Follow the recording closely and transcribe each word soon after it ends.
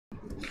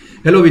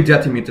Hello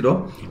વિદ્યાર્થી મિત્રો,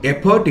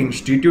 effort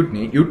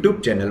ઇન્સ્ટિટ્યૂટની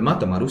YouTube ચેનલમાં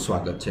તમારું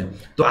સ્વાગત છે।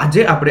 તો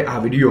આજે આપણે આ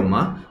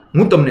વિડીયોમાં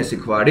હું તમને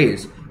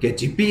શીખવાડીશ કે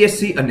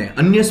જીપીએસસી અને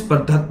અન્ય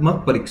સ્પર્ધાત્મક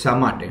પરીક્ષા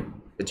માટે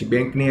પછી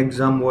બેંકની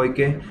એક્ઝામ હોય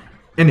કે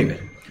એનીવે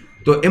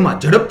તો એમાં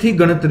ઝડપથી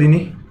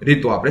ગણતરીની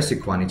રીતો આપણે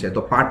શીખવાની છે।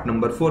 તો પાર્ટ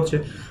નંબર 4 છે।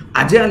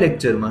 આજે આ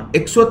લેક્ચરમાં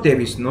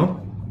 123 નો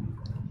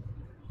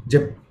જે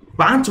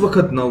 5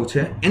 વખત 9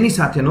 છે એની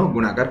સાથેનો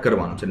ગુણાકાર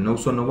કરવાનો છે।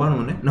 999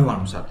 અને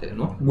 99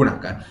 સાથેનો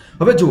ગુણાકાર।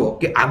 હવે જુઓ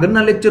કે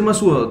આગળના લેક્ચરમાં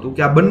શું હતું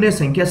કે આ બંને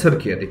સંખ્યા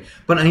સરખી હતી,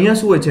 પણ અહીંયા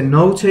શું હોય છે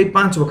 9 છે એ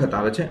 5 વખત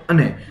આવે છે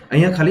અને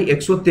અહીંયા ખાલી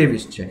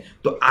 123 છે।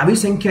 તો આવી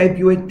સંખ્યા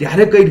આપી હોય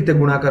ત્યારે કઈ રીતે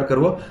ગુણાકાર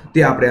કરવો તે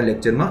આપણે આ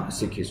લેક્ચરમાં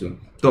શીખીશું।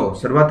 તો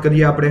શરૂઆત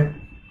કરીએ આપણે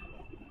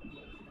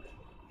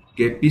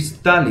કે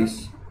 45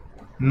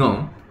 નો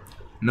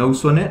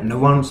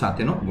 999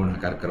 સાથેનો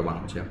ગુણાકાર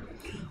કરવાનો છે।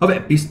 હવે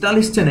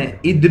 45 છે ને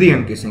એ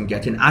દ્વિઅંકી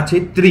સંખ્યા છે, આ છે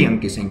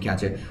ત્રિઅંકી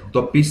સંખ્યા છે। તો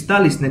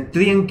 45 ને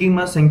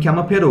ત્રિઅંકીમાં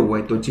સંખ્યામાં ફેરવવું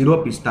હોય તો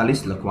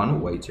 045 લખવાનું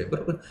હોય છે,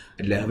 બરાબર।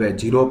 એટલે હવે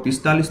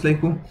 045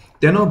 લખ્યું,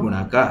 તેનો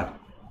ગુણાકાર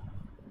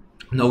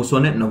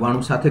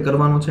 999 સાથે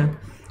કરવાનો છે।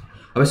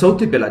 હવે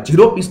સૌથી પહેલા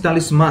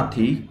 045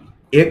 માંથી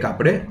એક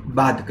આપણે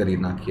બાદ કરી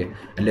નાખીએ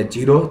એટલે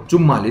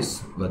 044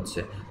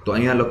 વધશે। તો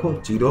અહીંયા લખો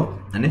 0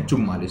 અને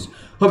 44।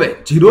 હવે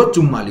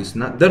 044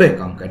 ના દરેક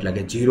અંક એટલે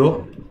કે 0,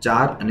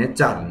 4 અને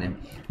 4 ને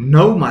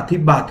 9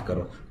 માંથી બાદ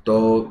કરો। તો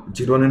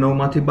 0 ને 9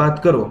 માંથી બાદ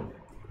કરો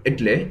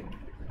એટલે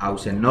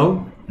આવશે 9,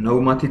 9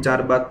 માંથી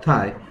 4 બાદ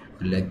થાય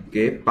એટલે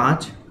કે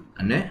 5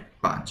 અને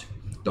 5।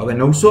 તો હવે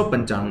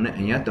 995 ને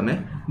અહીંયા તમે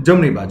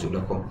જમણી બાજુ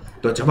લખો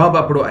તો જવાબ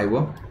આપણો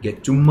આવ્યો કે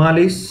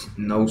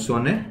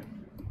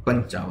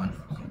 44955।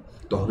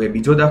 તો હવે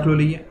બીજો દાખલો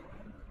લઈએ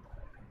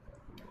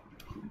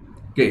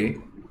કે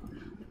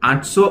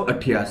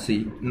 888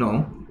 નો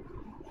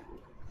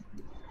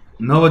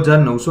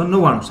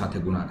 9999 સાથે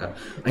ગુણાકાર।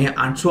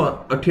 અહીંયા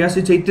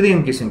 888 છે એ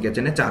ત્રિઅંકી સંખ્યા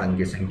છે અને 4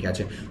 અંકી સંખ્યા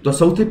છે। તો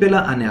સૌથી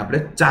પહેલા આને આપણે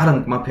 4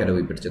 અંકમાં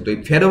ફેરવવી પડશે। તો એ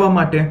ફેરવવા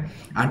માટે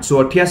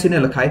 888 ને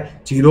લખાય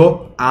 0,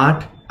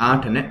 8,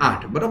 8 અને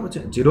 8, બરાબર છે।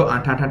 0,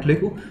 8, 8, 8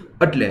 લખ્યું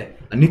એટલે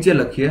નીચે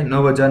લખીએ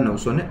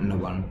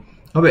 9999।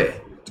 હવે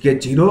કે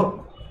 0,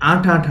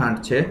 8, 8, 8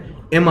 છે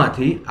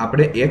એમાંથી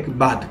આપણે એક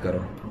બાદ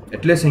કરો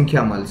એટલે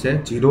સંખ્યા મળશે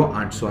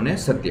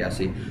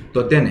 0887। તો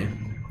તેને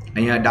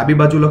અહીંયા ડાબી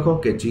બાજુ લખો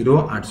કે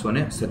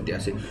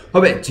 0887।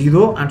 હવે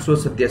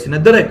 0887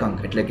 ના દરેક અંક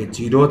એટલે કે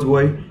 0 જ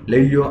હોય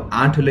લઈ લ્યો,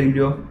 8 લઈ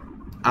લ્યો,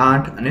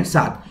 8 અને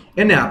 7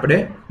 એને આપણે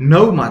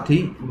 9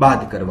 માંથી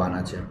બાદ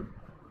કરવાના છે।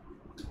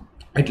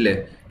 એટલે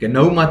કે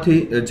 9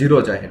 માંથી 0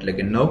 જાય એટલે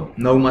કે 9,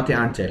 9 માંથી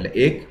 8 જાય એટલે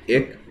 1,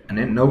 1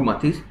 અને 9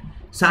 માંથી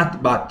 7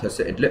 બાદ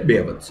થશે એટલે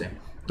 2 વધશે।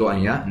 તો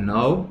અહીંયા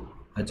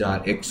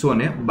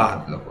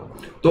 9112 લખો।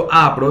 તો આ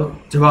આપણો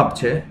જવાબ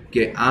છે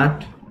કે 8,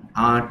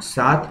 8,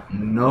 7,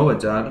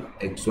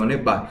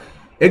 9112।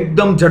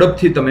 એકદમ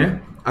ઝડપથી તમે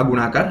આ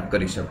ગુણાકાર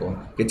કરી શકો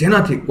કે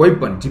જેનાથી કોઈ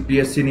પણ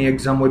જીપીએસસી ની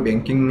એક્ઝામ હોય,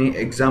 બેન્કિંગની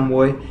એક્ઝામ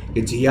હોય કે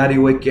જીઆરઈ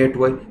હોય, કેટ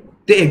હોય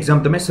તે એક્ઝામ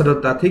તમે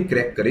સરળતાથી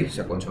ક્રેક કરી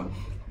શકો છો।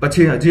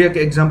 પછી હજી એક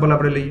એક્ઝામ્પલ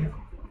આપણે લઈએ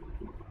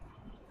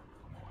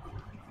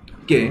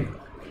કે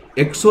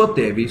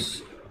 123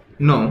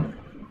 નો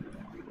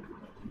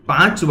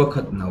 5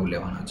 વખત 9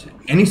 લેવાના છે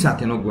એની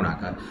સાથેનો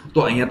ગુણાકાર। તો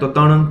અહીંયા તો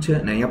 3 અંક છે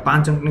અને અહીંયા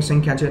 5 અંકની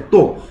સંખ્યા છે,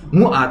 તો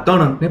હું આ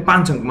 3 અંકને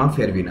 5 અંકમાં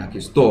ફેરવી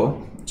નાખીશ। તો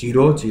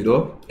 0, 0,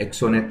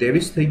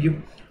 123 થઈ ગયું।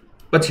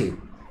 પછી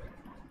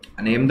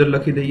અને અંદર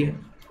લખી દઈએ।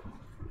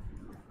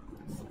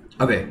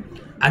 હવે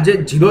આજે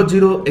 0,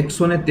 0,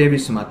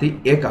 123 માંથી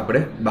એક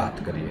આપણે બાદ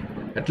કરીએ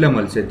એટલે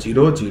મળશે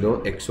 0, 0,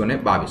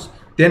 122।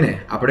 તેને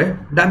આપણે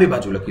ડાબી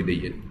બાજુ લખી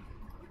દઈએ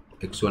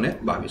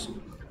 122।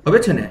 હવે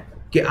છે ને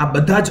કે આ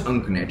બધા જ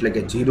અંકને એટલે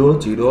કે 0,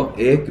 0,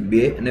 1,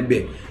 2 અને 2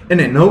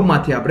 એને 9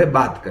 માંથી આપણે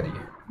બાદ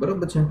કરીએ,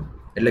 બરોબર છે।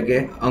 એટલે કે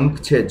અંક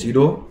છે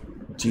 0,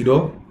 0,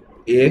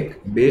 1,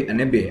 2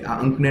 અને 2 આ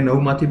અંકને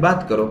 9 માંથી બાદ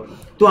કરો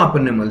તો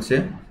આપણને મળશે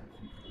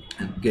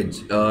કે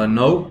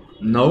 9,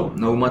 9,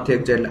 9 માંથી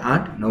 1 જાય એટલે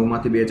 8, 9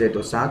 માંથી 2 જાય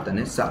તો 7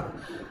 અને 7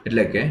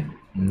 એટલે કે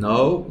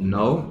 9,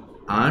 9,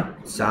 8,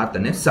 7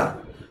 અને 7।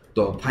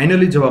 તો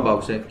ફાઇનલી જવાબ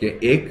આવશે કે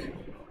 1,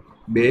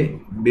 2,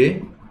 2,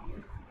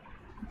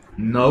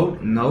 9,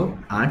 9,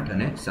 8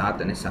 અને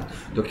 7 અને 7।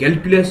 તો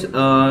કેલ્ક્યુલેસ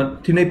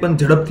થી નહીં પણ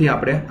ઝડપથી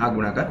આપણે આ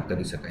ગુણાકાર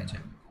કરી શકાય છે।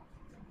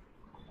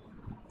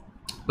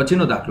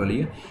 પછીનો દાખલો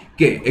લઈએ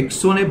કે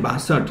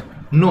 162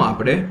 નો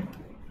આપણે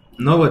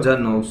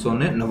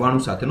 9999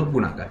 સાથેનો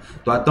ગુણાકાર।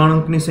 તો આ 3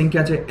 અંકની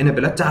સંખ્યા છે એને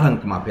પહેલા 4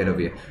 અંકમાં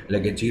ફેરવીએ એટલે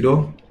કે 0,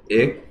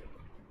 1,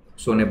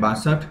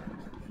 162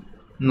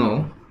 નો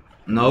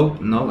 9,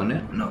 9 અને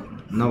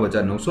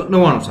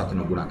 9999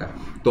 સાથેનો ગુણાકાર।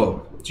 તો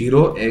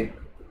 0,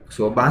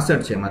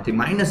 162 છે એમાંથી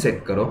 -1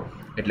 કરો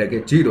એટલે કે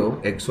 0,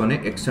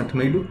 161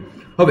 મળ્યું।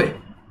 હવે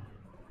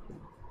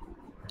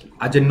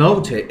આ જે 9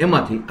 છે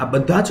એમાંથી આ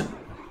બધા જ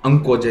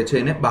અંકો જે છે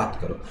એને બાદ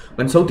કરો,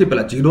 પણ સૌથી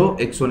પહેલા 0,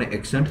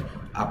 161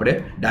 આપણે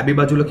ડાબી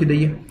બાજુ લખી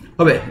દઈએ।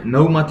 હવે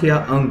 9 માંથી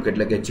આ અંક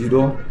એટલે કે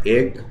 0,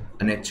 1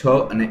 અને 6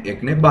 અને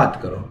 1 ને બાદ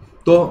કરો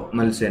તો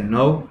મળશે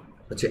 9,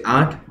 પછી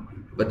 8,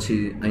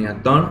 પછી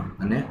અહીંયા 3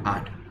 અને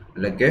 8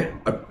 એટલે કે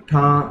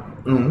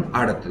 98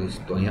 38.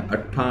 તો અહીંયા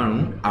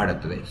 98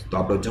 38. તો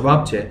આપણો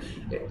જવાબ છે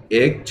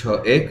 1 6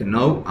 1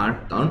 9 8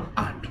 3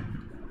 8.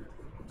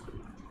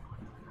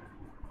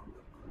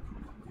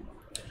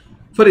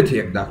 ફરીથી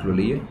એક દાખલો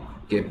લઈએ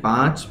કે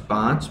 5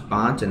 5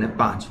 5 અને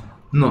 5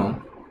 નો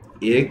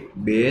 1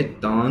 2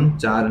 3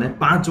 4 અને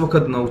 5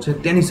 વખત 9 છે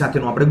તેની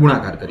સાથેનો આપણે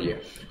ગુણાકાર કરીએ.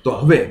 તો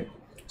હવે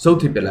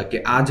સૌથી પહેલા કે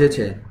આ જે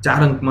છે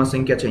 4 અંકમાં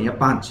સંખ્યા છે,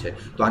 અહીંયા 5 છે,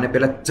 તો આને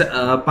પહેલા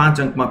 5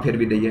 અંકમાં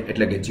ફેરવી દઈએ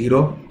એટલે કે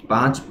 0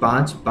 5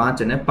 5 5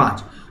 અને 5.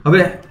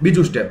 હવે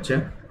બીજું સ્ટેપ છે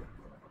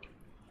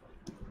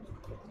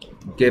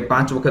કે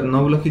 5 વખત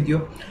 9 લખી દો.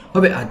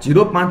 હવે આ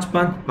 0 5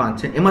 5 5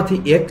 છે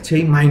એમાંથી એક છે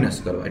એ માઇનસ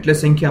કરો એટલે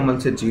સંખ્યા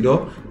મળશે 0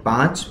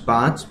 5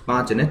 5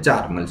 5 અને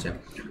 4 મળશે.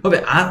 હવે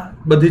આ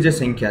બધી જે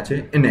સંખ્યા છે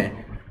એને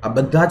આ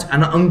બધા જ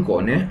આના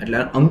અંકોને એટલે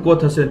અંકો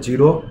થશે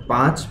 0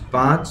 5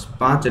 5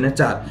 5 અને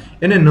 4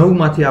 એને 9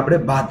 માંથી આપણે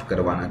બાદ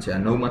કરવાના છે.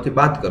 આ 9 માંથી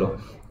બાદ કરો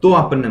તો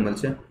આપણને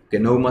મળશે કે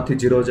 9 માંથી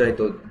 0 જાય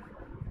તો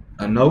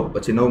 9,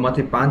 પછી 9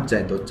 માંથી 5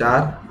 જાય તો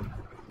 4,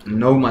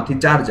 9 માંથી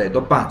 4 જાય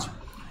તો 5.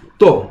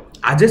 તો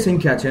આ જે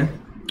સંખ્યા છે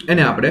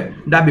એને આપણે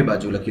ડાબી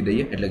બાજુ લખી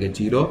દઈએ એટલે કે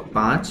 0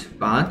 5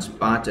 5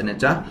 5 અને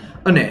 4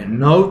 અને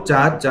 9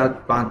 4 4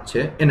 5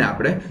 છે એને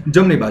આપણે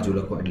જમણી બાજુ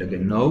લખો એટલે કે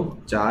 9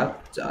 4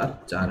 4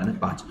 4 અને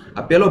 5.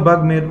 આ પહેલો ભાગ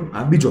મેળવ્યો,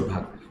 આ બીજો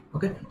ભાગ.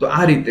 ઓકે, તો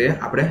આ રીતે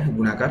આપણે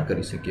ગુણાકાર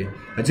કરી શકીએ.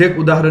 હજી એક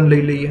ઉદાહરણ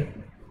લઈ લઈએ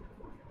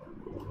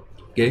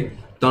કે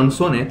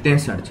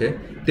 363 છે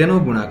તેનો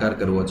ગુણાકાર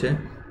કરવો છે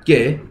કે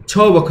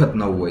 6 વખત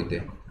 9 હોય તે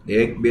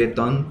 1 2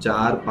 3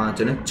 4 5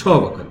 અને 6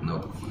 વખત 9.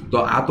 તો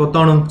આ તો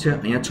 3 અંક છે,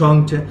 અહીંયા 6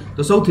 અંક છે.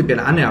 તો સૌથી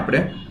પહેલા આને આપણે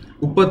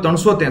ઉપર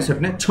 363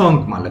 ને 6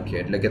 અંકમાં લખીએ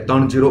એટલે કે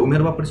 3 0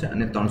 ઉમેરવા પડશે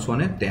અને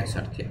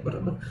 363 થયા.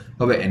 બરાબર.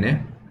 હવે એને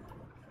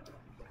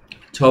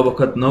 6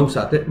 વખત 9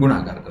 સાથે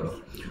ગુણાકાર કરો.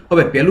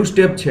 હવે પહેલું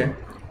સ્ટેપ છે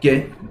કે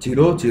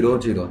 0 0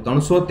 0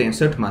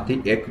 363 માંથી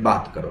 1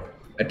 બાદ કરો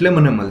એટલે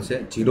મને મળશે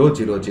 0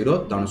 0 0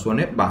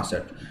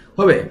 362.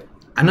 હવે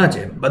આના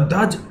છે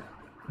બધા જ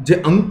જે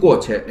અંકો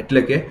છે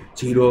એટલે કે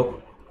 0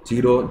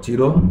 0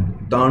 0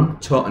 3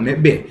 6 અને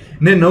 2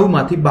 ને 9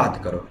 માંથી બાદ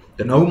કરો.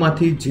 તો 9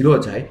 માંથી 0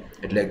 જાય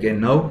એટલે કે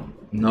 9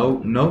 9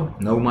 9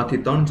 9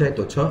 માંથી 3 જાય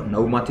તો 6,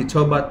 9 માંથી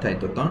 6 બાદ થાય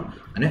તો 3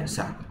 અને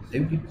 7.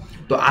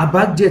 તો આ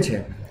ભાગ જે છે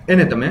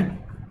એને તમે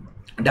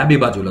ડાબી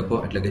બાજુ લખો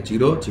એટલે કે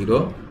 0 0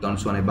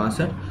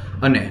 362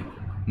 અને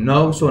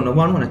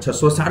 999 અને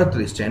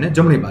 637 છે એને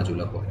જમણી બાજુ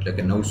લખો એટલે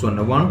કે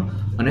 999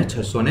 અને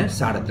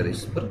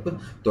 637. બરાબર.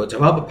 તો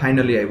જવાબ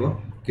ફાઇનલી આવ્યો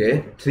કે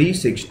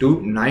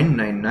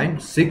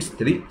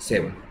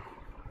 362,999,637.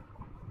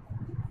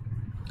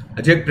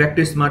 હજી એક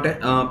પ્રેક્ટિસ માટે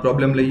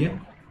પ્રોબ્લેમ લઈએ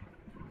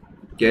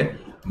કે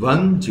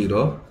 1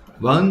 0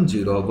 1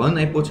 0 1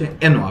 આપ્યો છે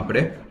એનો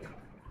આપણે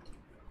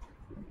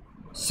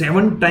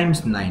 7 ટાઈમ્સ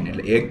 9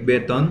 એટલે 1 2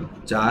 3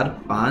 4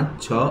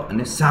 5 6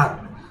 અને 7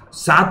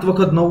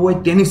 વખત 9 હોય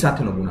તેની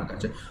સાથેનો ગુણાકાર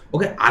છે.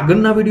 ઓકે,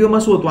 આગળના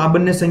વિડીયોમાં શું હતું, આ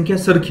બંને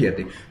સંખ્યા સરખી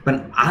હતી, પણ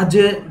આ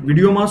જે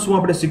વિડીયોમાં શું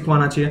આપણે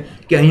શીખવાના છીએ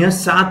કે અહીંયા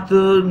 7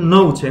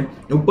 9 છે,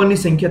 ઉપરની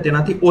સંખ્યા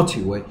તેનાથી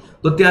ઓછી હોય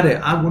તો ત્યારે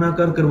આ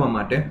ગુણાકાર કરવા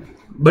માટે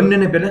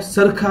બંનેને પહેલા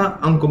સરખા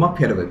અંકોમાં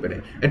ફેરવવી પડે.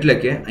 એટલે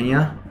કે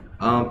અહીંયા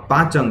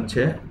 5 અંક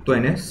છે તો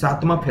એને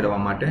 7માં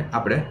ફેરવવા માટે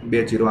આપણે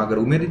 2 0 આગળ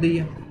ઉમેરી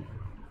દઈએ.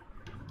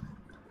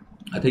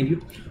 આ થઈ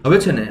ગયું. હવે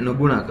છે ને એનો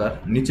ગુણાકાર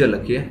નીચે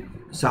લખીએ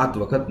 7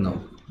 વખત 9.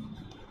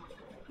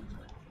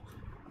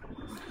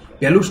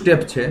 પહેલું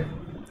સ્ટેપ છે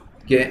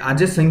કે આ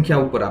જે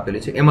સંખ્યા ઉપર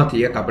આપેલી છે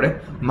એમાંથી એક આપણે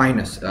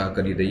માઇનસ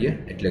કરી દઈએ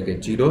એટલે કે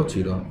 0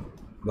 0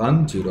 1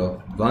 0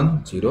 1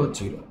 0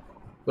 0.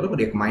 બરાબર,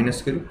 એક માઇનસ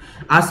કર્યું.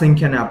 આ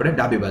સંખ્યાને આપણે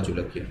ડાબી બાજુ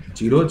લખીએ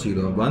 0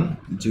 0 1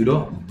 0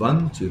 1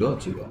 0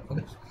 0.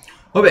 ઓકે,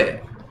 હવે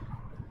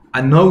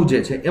આ 9 જે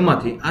છે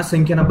એમાંથી આ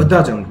સંખ્યાના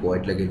બધા જ અંકો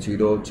એટલે કે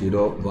 0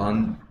 0 1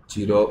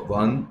 0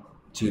 1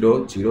 0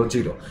 0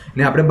 0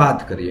 ને આપણે બાદ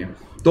કરીએ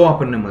તો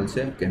આપણને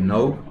મળશે કે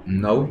 9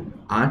 9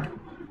 8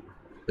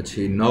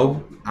 પછી 9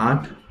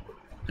 8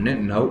 અને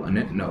 9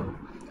 અને 9.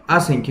 આ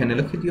સંખ્યાને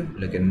લખી દો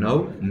એટલે કે 9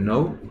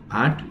 9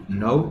 8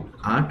 9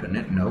 8 અને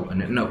 9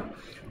 અને 9.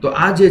 તો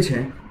આ જે છે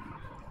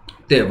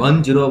તે 1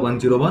 0 1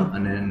 0 1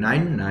 અને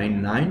 9 9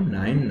 9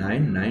 9 9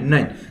 9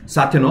 9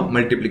 સાથેનો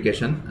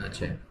મલ્ટિપ્લિકેશન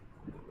છે.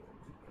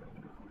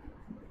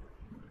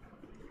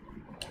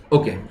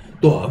 ઓકે,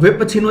 તો હવે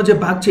પછીનો જે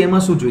ભાગ છે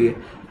એમાં શું જોઈએ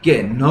કે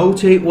 9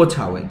 છે એ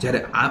ઓછા હોય, જ્યારે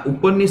આ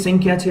ઉપરની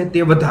સંખ્યા છે તે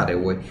વધારે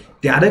હોય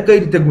ત્યારે કઈ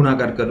રીતે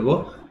ગુણાકાર કરવો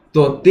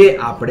તો તે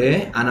આપણે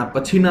આના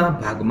પછીના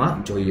ભાગમાં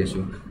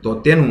જોઈશું. તો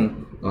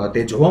તે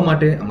જોવા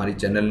માટે અમારી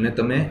ચેનલને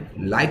તમે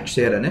લાઈક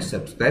શેર અને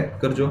સબસ્ક્રાઇબ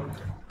કરજો.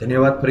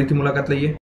 ધન્યવાદ. ફરીથી મુલાકાત લઈએ.